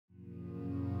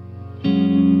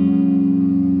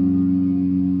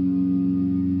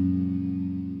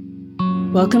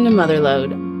Welcome to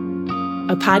Motherload,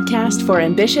 a podcast for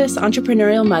ambitious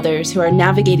entrepreneurial mothers who are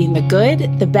navigating the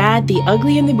good, the bad, the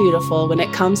ugly, and the beautiful when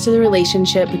it comes to the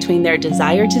relationship between their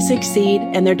desire to succeed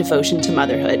and their devotion to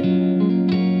motherhood.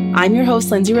 I'm your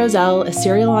host, Lindsay Roselle, a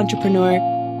serial entrepreneur,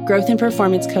 growth and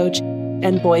performance coach,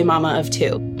 and boy mama of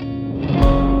two.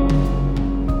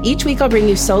 Each week, I'll bring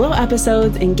you solo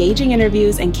episodes, engaging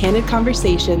interviews, and candid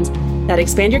conversations that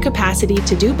expand your capacity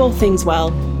to do both things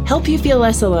well, help you feel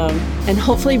less alone, and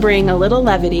hopefully bring a little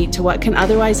levity to what can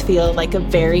otherwise feel like a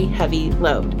very heavy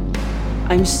load.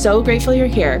 I'm so grateful you're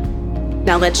here.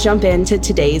 Now let's jump into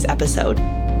today's episode.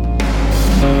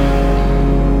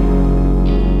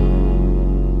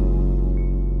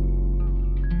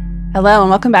 Hello, and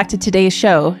welcome back to today's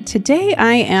show. Today,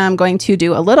 I am going to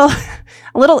do a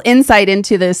little insight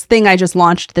into this thing I just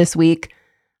launched this week,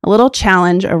 a little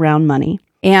challenge around money.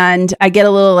 And I get a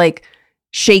little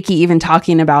shaky even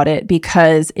talking about it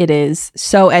because it is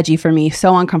so edgy for me,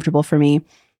 so uncomfortable for me,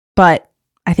 but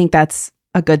I think that's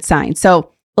a good sign.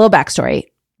 So a little backstory.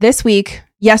 This week,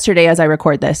 yesterday as I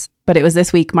record this, but it was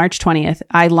this week, March 20th,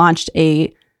 I launched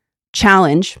a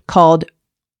challenge called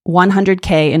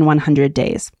 100K in 100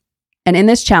 days. And in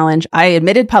this challenge, I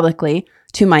admitted publicly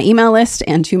to my email list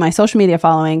and to my social media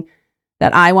following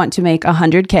that I want to make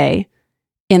 100K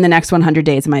in the next 100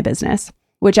 days of my business,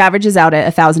 which averages out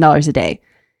at $1,000 a day.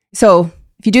 So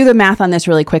if you do the math on this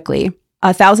really quickly,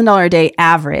 $1,000 a day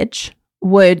average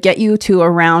would get you to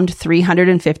around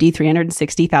 $350,000,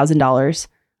 $360,000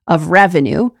 of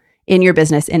revenue in your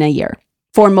business in a year.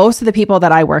 For most of the people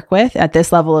that I work with at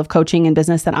this level of coaching and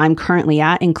business that I'm currently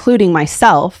at, including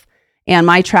myself and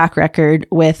my track record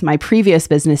with my previous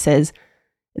businesses,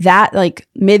 that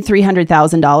mid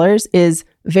 $300,000 is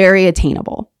very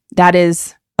attainable. That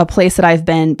is a place that I've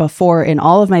been before in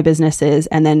all of my businesses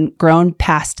and then grown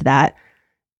past that.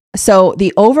 So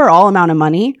the overall amount of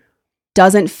money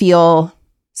doesn't feel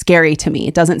scary to me.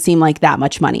 It doesn't seem like that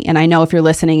much money. And I know if you're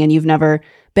listening and you've never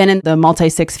been in the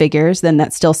multi-six figures, then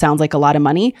that still sounds like a lot of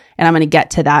money. And I'm going to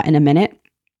get to that in a minute.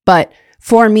 But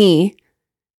for me,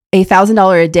 a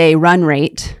 $1,000 a day run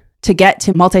rate to get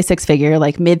to multi-six figure,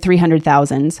 mid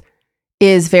 300,000s,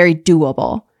 is very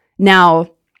doable. Now,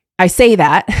 I say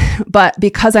that, but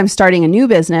because I'm starting a new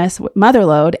business,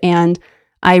 Motherload, and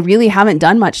I really haven't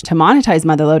done much to monetize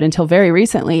Motherload until very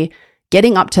recently,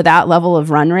 getting up to that level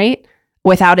of run rate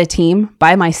without a team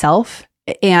by myself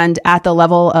and at the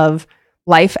level of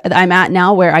life I'm at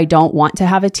now where I don't want to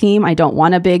have a team. I don't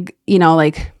want a big,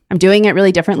 I'm doing it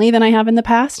really differently than I have in the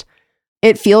past.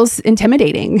 It feels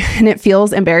intimidating and it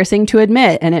feels embarrassing to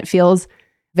admit, and it feels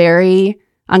very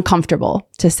uncomfortable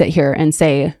to sit here and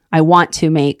say, I want to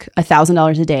make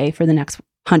 $1,000 a day for the next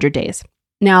 100 days.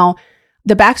 Now,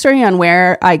 the backstory on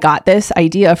where I got this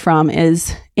idea from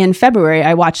is in February,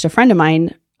 I watched a friend of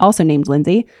mine, also named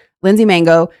Lindsay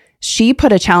Mango. She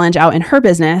put a challenge out in her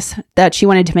business that she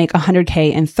wanted to make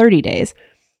 100K in 30 days.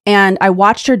 And I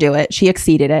watched her do it. She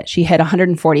exceeded it. She hit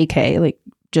 140K,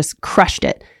 just crushed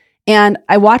it. And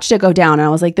I watched it go down and I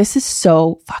was like, this is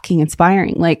so fucking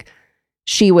inspiring.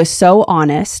 She was so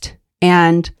honest,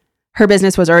 and her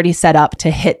business was already set up to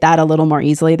hit that a little more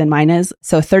easily than mine is.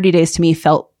 So 30 days to me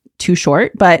felt too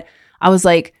short, but I was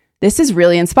like, this is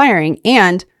really inspiring.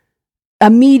 And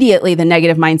immediately the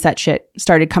negative mindset shit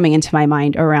started coming into my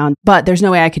mind around, but there's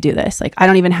no way I could do this. I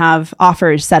don't even have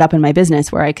offers set up in my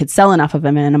business where I could sell enough of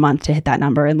them in a month to hit that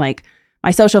number. And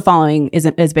my social following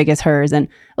isn't as big as hers. And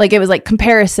it was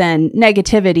comparison,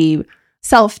 negativity,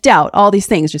 self-doubt, all these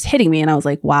things just hitting me. And I was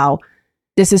like, wow,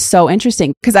 this is so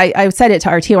interesting. Because I said it to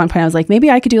RT at one point. I was like, maybe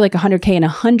I could do 100K in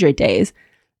 100 days.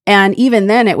 And even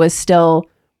then it was still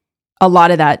a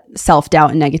lot of that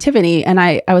self-doubt and negativity. And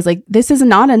I was like, this is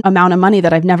not an amount of money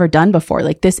that I've never done before.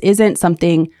 This isn't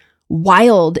something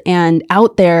wild and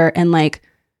out there and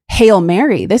Hail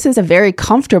Mary. This is a very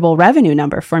comfortable revenue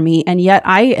number for me. And yet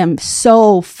I am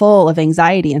so full of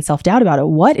anxiety and self-doubt about it.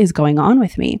 What is going on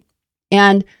with me?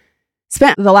 And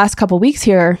spent the last couple of weeks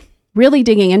here really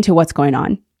digging into what's going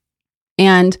on.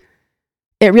 And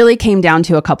it really came down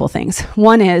to a couple things.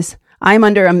 One is I'm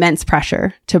under immense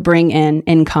pressure to bring in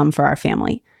income for our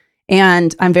family.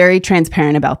 And I'm very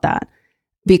transparent about that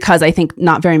because I think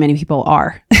not very many people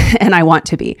are, and I want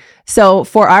to be. So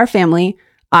for our family,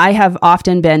 I have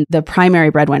often been the primary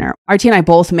breadwinner. RT and I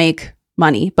both make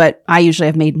money, but I usually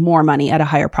have made more money at a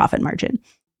higher profit margin.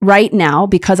 Right now,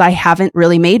 because I haven't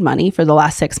really made money for the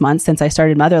last 6 months since I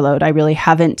started Motherload, I really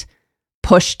haven't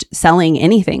pushed selling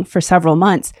anything for several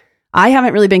months. I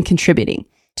haven't really been contributing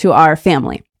to our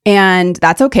family. And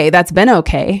that's okay. That's been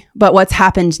okay. But what's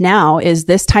happened now is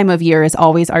this time of year is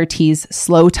always RT's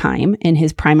slow time in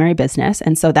his primary business.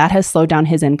 And so that has slowed down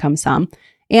his income some.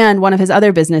 And one of his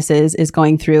other businesses is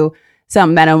going through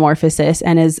some metamorphosis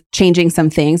and is changing some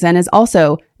things and is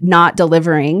also not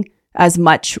delivering as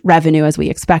much revenue as we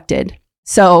expected.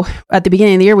 So at the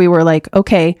beginning of the year, we were like,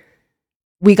 okay,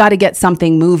 we got to get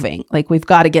something moving. Like we've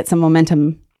got to get some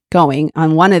momentum going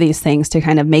on one of these things to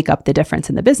kind of make up the difference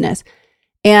in the business.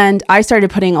 And I started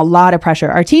putting a lot of pressure.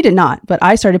 RT did not, but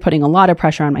I started putting a lot of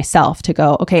pressure on myself to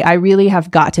go, okay, I really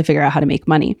have got to figure out how to make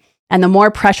money. And the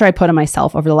more pressure I put on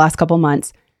myself over the last couple of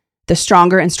months, the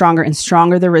stronger and stronger and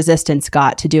stronger the resistance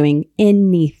got to doing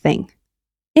anything.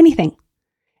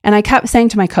 And I kept saying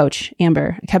to my coach,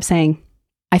 Amber, I kept saying,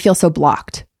 I feel so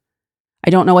blocked. I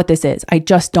don't know what this is. I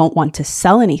just don't want to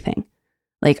sell anything.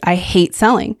 Like I hate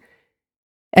selling.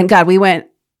 And God, we went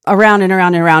around and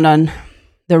around and around on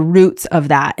the roots of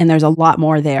that. And there's a lot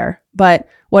more there. But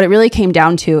what it really came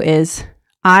down to is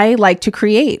I like to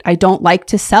create. I don't like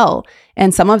to sell.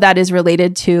 And some of that is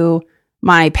related to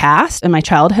my past and my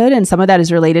childhood. And some of that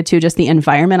is related to just the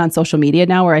environment on social media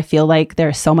now, where I feel like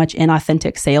there's so much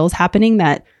inauthentic sales happening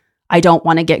that I don't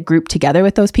want to get grouped together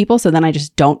with those people. So then I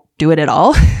just don't do it at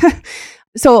all.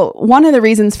 So one of the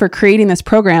reasons for creating this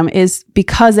program is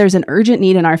because there's an urgent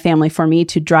need in our family for me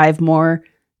to drive more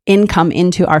income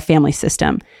into our family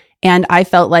system. And I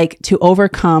felt like to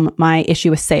overcome my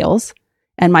issue with sales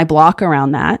and my block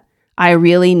around that, I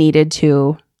really needed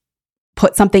to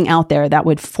put something out there that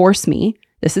would force me,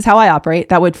 this is how I operate,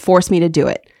 that would force me to do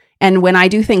it. And when I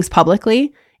do things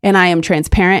publicly and I am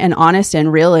transparent and honest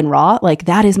and real and raw, like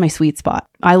that is my sweet spot.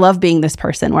 I love being this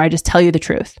person where I just tell you the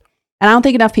truth. And I don't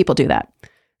think enough people do that.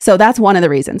 So that's one of the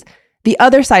reasons. The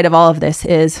other side of all of this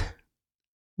is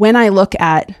when I look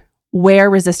at where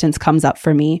resistance comes up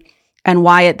for me and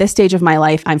why at this stage of my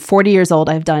life, I'm 40 years old,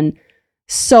 I've done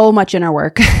so much inner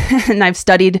work and I've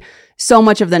studied so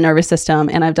much of the nervous system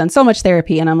and I've done so much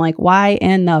therapy. And I'm like, why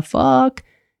in the fuck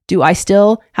do I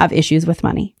still have issues with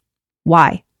money?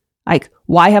 Why? Like,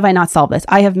 why have I not solved this?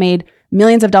 I have made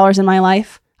millions of dollars in my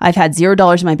life. I've had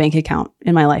 $0 in my bank account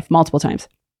in my life multiple times.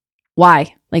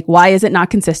 Why? Like, why is it not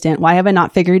consistent? Why have I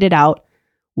not figured it out?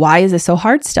 Why is this so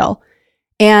hard still?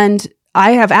 And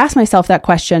I have asked myself that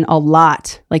question a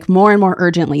lot, like more and more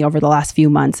urgently over the last few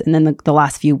months and then the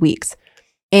last few weeks.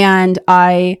 And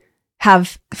I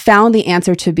have found the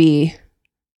answer to be,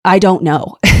 I don't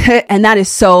know. And that is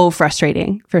so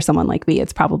frustrating for someone like me.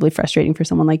 It's probably frustrating for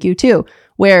someone like you too,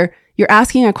 where you're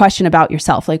asking a question about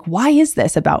yourself. Like, why is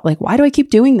this about? Like, why do I keep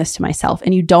doing this to myself?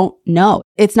 And you don't know.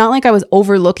 It's not like I was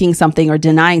overlooking something or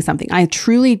denying something. I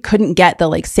truly couldn't get the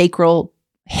like sacral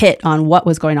hit on what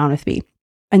was going on with me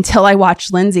until I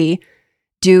watched Lindsay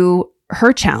do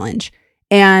her challenge.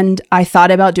 And I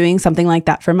thought about doing something like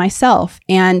that for myself.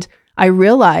 And I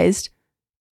realized,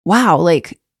 wow,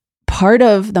 like part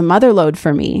of the mother load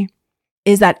for me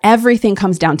is that everything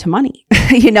comes down to money.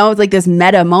 You know, it's like this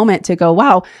meta moment to go,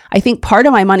 wow, I think part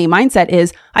of my money mindset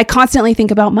is I constantly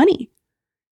think about money.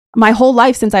 My whole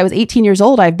life since I was 18 years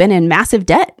old, I've been in massive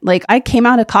debt. Like I came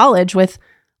out of college with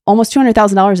almost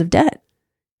 $200,000 of debt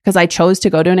because I chose to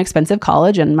go to an expensive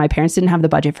college and my parents didn't have the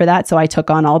budget for that. So I took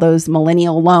on all those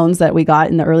millennial loans that we got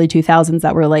in the early 2000s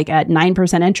that were like at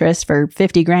 9% interest for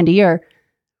 $50,000 a year.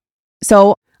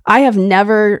 So I have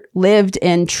never lived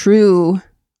in true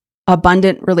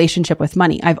abundant relationship with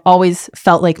money. I've always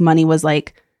felt like money was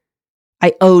like,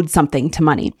 I owed something to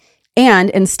money. And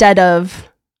instead of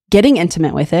getting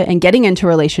intimate with it and getting into a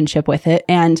relationship with it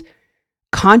and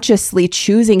consciously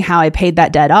choosing how I paid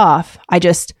that debt off, I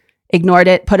just ignored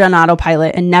it, put it on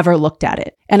autopilot and never looked at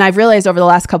it. And I've realized over the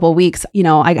last couple of weeks, you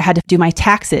know, I had to do my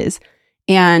taxes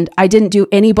and I didn't do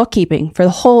any bookkeeping for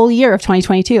the whole year of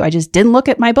 2022. I just didn't look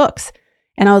at my books.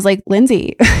 And I was like,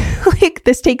 Lindsay, like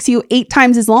this takes you 8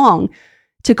 times as long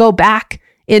to go back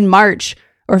in March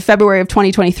or February of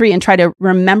 2023 and try to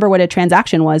remember what a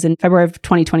transaction was in February of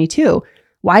 2022.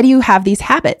 Why do you have these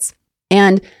habits?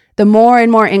 And the more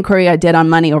and more inquiry I did on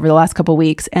money over the last couple of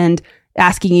weeks and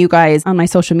asking you guys on my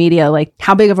social media, like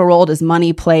how big of a role does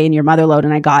money play in your mother load?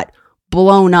 And I got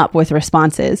blown up with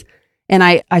responses. And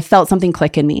I felt something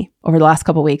click in me over the last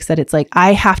couple of weeks that it's like,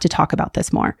 I have to talk about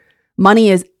this more. Money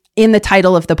is in the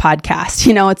title of the podcast.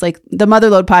 You know, it's like the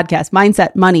Motherload podcast,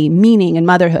 mindset, money, meaning, and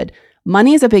motherhood.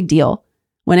 Money is a big deal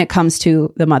when it comes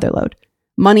to the motherload.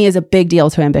 Money is a big deal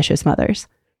to ambitious mothers.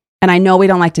 And I know we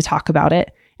don't like to talk about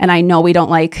it. And I know we don't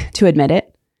like to admit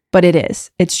it, but it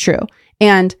is. It's true.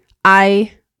 And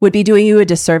I would be doing you a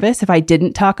disservice if I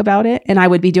didn't talk about it. And I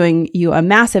would be doing you a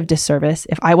massive disservice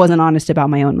if I wasn't honest about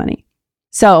my own money.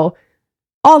 So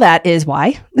all that is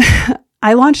why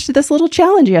I launched this little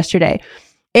challenge yesterday.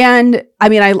 And I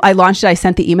mean, I launched it, I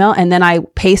sent the email, and then I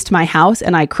paced my house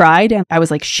and I cried and I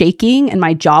was like shaking and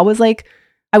my jaw was like,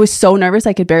 I was so nervous.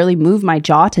 I could barely move my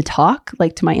jaw to talk,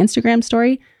 like to my Instagram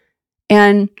story.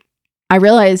 And I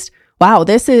realized, wow,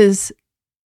 this is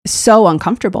so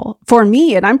uncomfortable for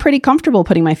me. And I'm pretty comfortable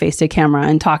putting my face to camera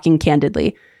and talking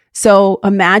candidly. So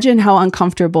imagine how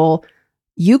uncomfortable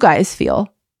you guys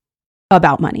feel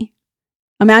about money.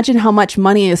 Imagine how much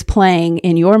money is playing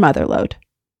in your motherlode.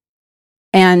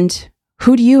 And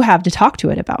who do you have to talk to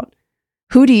it about?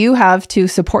 Who do you have to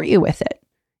support you with it?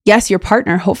 Yes, your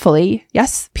partner, hopefully.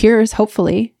 Yes, peers,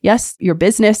 hopefully. Yes, your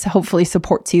business hopefully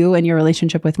supports you in your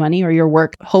relationship with money, or your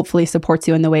work hopefully supports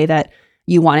you in the way that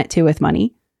you want it to with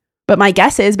money. But my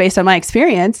guess is, based on my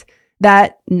experience,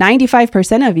 that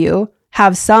 95% of you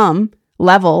have some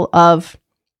level of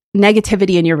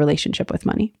negativity in your relationship with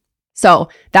money. So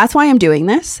that's why I'm doing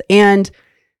this. And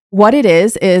what it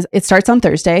is it starts on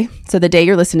Thursday. So the day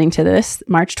you're listening to this,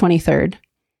 March 23rd,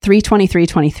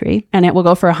 3/23/23, and it will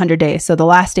go for 100 days. So the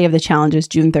last day of the challenge is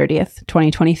June 30th,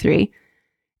 2023.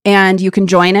 And you can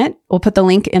join it. We'll put the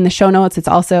link in the show notes. It's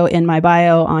also in my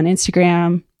bio on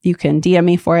Instagram. You can DM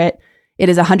me for it. It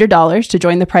is $100 to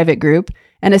join the private group.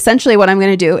 And essentially what I'm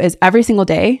going to do is every single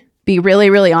day, be really,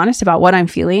 really honest about what I'm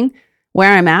feeling,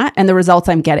 where I'm at, and the results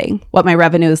I'm getting, what my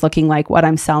revenue is looking like, what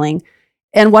I'm selling,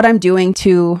 and what I'm doing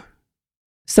to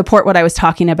support what I was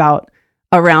talking about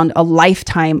around a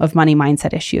lifetime of money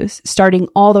mindset issues, starting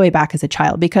all the way back as a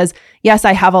child. Because yes,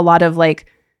 I have a lot of like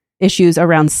issues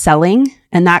around selling,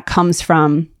 and that comes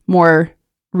from more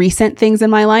recent things in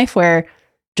my life where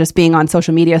just being on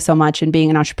social media so much and being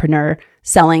an entrepreneur,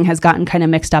 selling has gotten kind of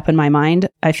mixed up in my mind.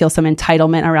 I feel some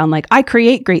entitlement around like, I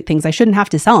create great things. I shouldn't have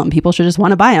to sell them. People should just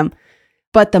want to buy them.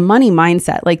 But the money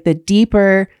mindset, like the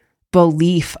deeper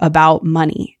belief about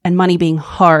money and money being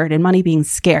hard and money being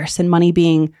scarce and money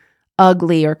being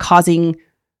ugly or causing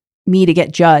me to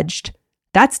get judged,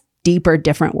 that's deeper,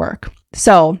 different work.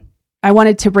 So I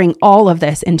wanted to bring all of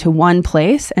this into one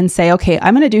place and say, okay,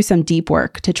 I'm going to do some deep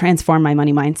work to transform my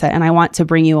money mindset. And I want to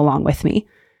bring you along with me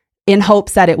in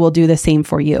hopes that it will do the same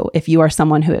for you if you are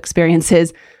someone who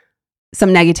experiences some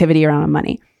negativity around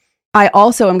money. I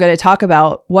also am going to talk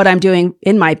about what I'm doing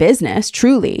in my business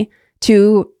truly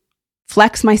to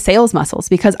flex my sales muscles,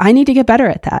 because I need to get better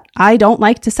at that. I don't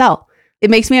like to sell. It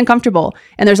makes me uncomfortable.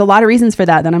 And there's a lot of reasons for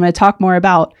that I'm going to talk more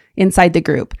about inside the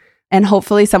group. And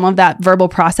hopefully some of that verbal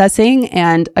processing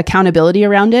and accountability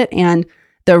around it and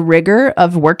the rigor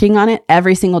of working on it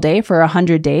every single day for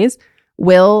 100 days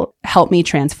will help me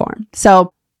transform.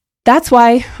 So that's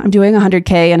why I'm doing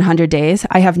 100K in 100 days.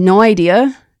 I have no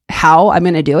idea how I'm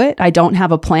going to do it. I don't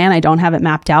have a plan. I don't have it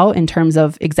mapped out in terms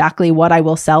of exactly what I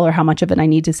will sell or how much of it I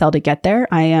need to sell to get there.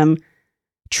 I am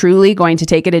truly going to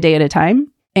take it a day at a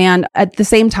time. And at the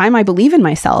same time, I believe in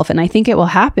myself and I think it will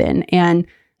happen. And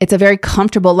it's a very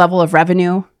comfortable level of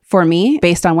revenue for me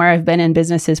based on where I've been in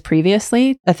businesses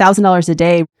previously. $1,000 a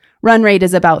day run rate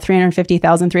is about $350,000,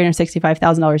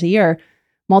 $365,000 a year,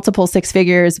 multiple six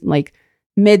figures, like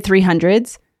mid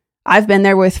 300s. I've been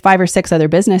there with 5 or 6 other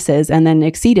businesses and then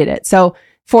exceeded it. So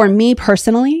for me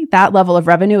personally, that level of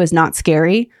revenue is not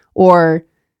scary or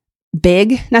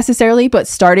big necessarily, but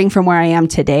starting from where I am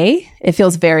today, it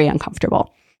feels very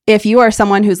uncomfortable. If you are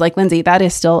someone who's like, Lindsay, that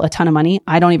is still a ton of money,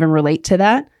 I don't even relate to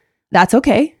that, that's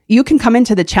okay. You can come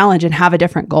into the challenge and have a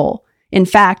different goal. In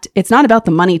fact, it's not about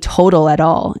the money total at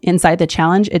all inside the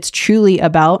challenge. It's truly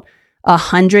about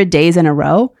 100 days in a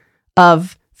row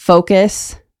of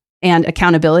focus and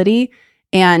accountability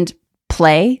and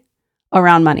play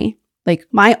around money. Like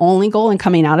my only goal in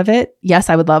coming out of it, yes,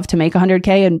 I would love to make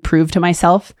 100K and prove to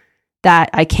myself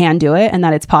that I can do it and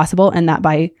that it's possible, and that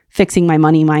by fixing my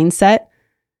money mindset,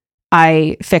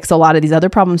 I fix a lot of these other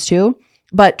problems too.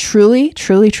 But truly,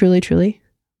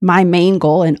 my main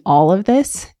goal in all of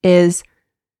this is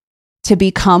to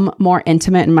become more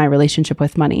intimate in my relationship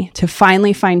with money, to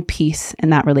finally find peace in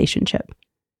that relationship.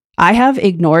 I have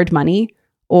ignored money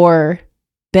or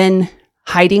been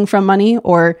hiding from money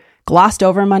or glossed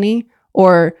over money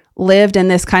or lived in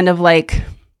this kind of like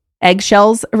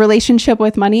eggshells relationship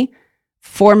with money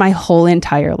for my whole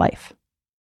entire life,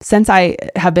 since I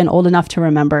have been old enough to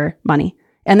remember money.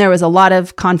 And there was a lot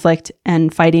of conflict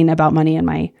and fighting about money in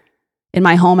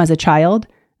my home as a child.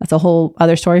 That's a whole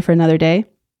other story for another day.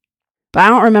 But I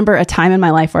don't remember a time in my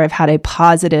life where I've had a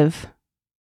positive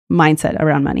mindset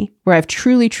around money, where I've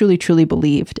truly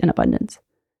believed in abundance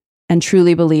and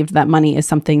truly believed that money is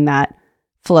something that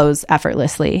flows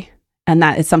effortlessly and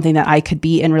that is something that I could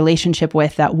be in relationship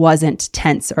with that wasn't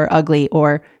tense or ugly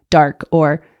or dark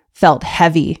or felt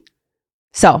heavy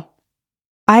So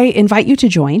I invite you to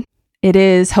join. It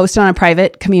is hosted on a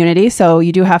private community, so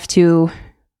you do have to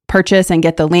purchase and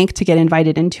get the link to get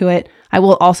invited into it. I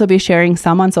will also be sharing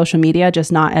some on social media,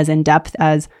 just not as in depth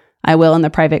as I will in the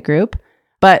private group.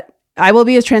 But I will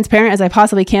be as transparent as I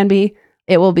possibly can be.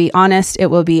 It will be honest. It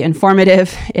will be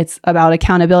informative. It's about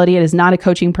accountability. It is not a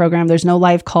coaching program. There's no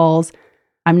live calls.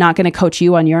 I'm not going to coach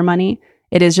you on your money.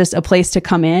 It is just a place to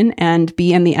come in and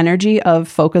be in the energy of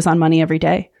focus on money every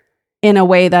day in a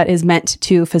way that is meant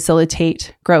to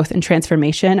facilitate growth and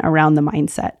transformation around the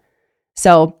mindset.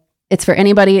 So it's for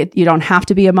anybody. You don't have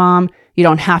to be a mom. You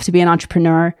don't have to be an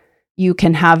entrepreneur. You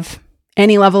can have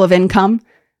any level of income,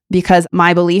 because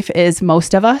my belief is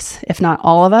most of us, if not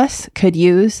all of us, could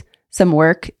use some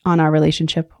work on our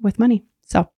relationship with money.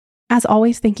 So as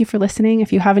always, thank you for listening.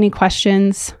 If you have any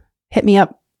questions, hit me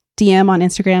up. DM on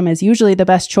Instagram is usually the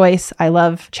best choice. I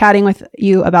love chatting with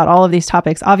you about all of these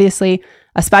topics, obviously,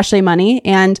 especially money.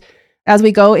 And as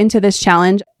we go into this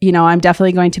challenge, I'm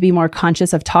definitely going to be more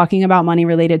conscious of talking about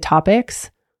money-related topics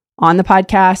on the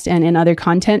podcast and in other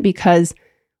content, because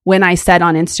when I said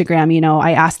on Instagram,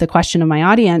 I asked the question of my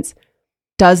audience,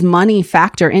 does money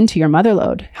factor into your mother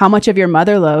load? How much of your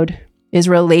mother load is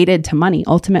related to money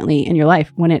ultimately in your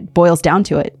life when it boils down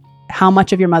to it? How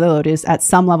much of your mother load is at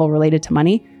some level related to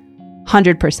money?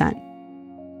 100%.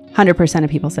 100% of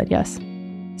people said yes.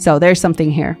 So there's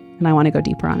something here, and I want to go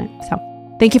deeper on it. So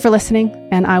thank you for listening,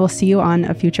 and I will see you on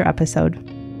a future episode.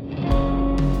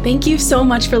 Thank you so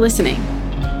much for listening.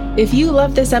 If you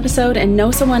love this episode and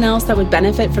know someone else that would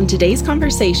benefit from today's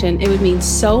conversation, it would mean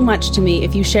so much to me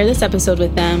if you share this episode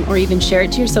with them, or even share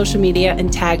it to your social media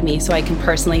and tag me so I can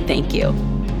personally thank you.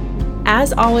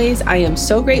 As always, I am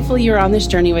so grateful you're on this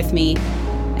journey with me.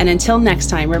 And until next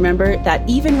time, remember that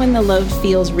even when the load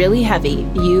feels really heavy,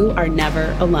 you are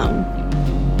never alone.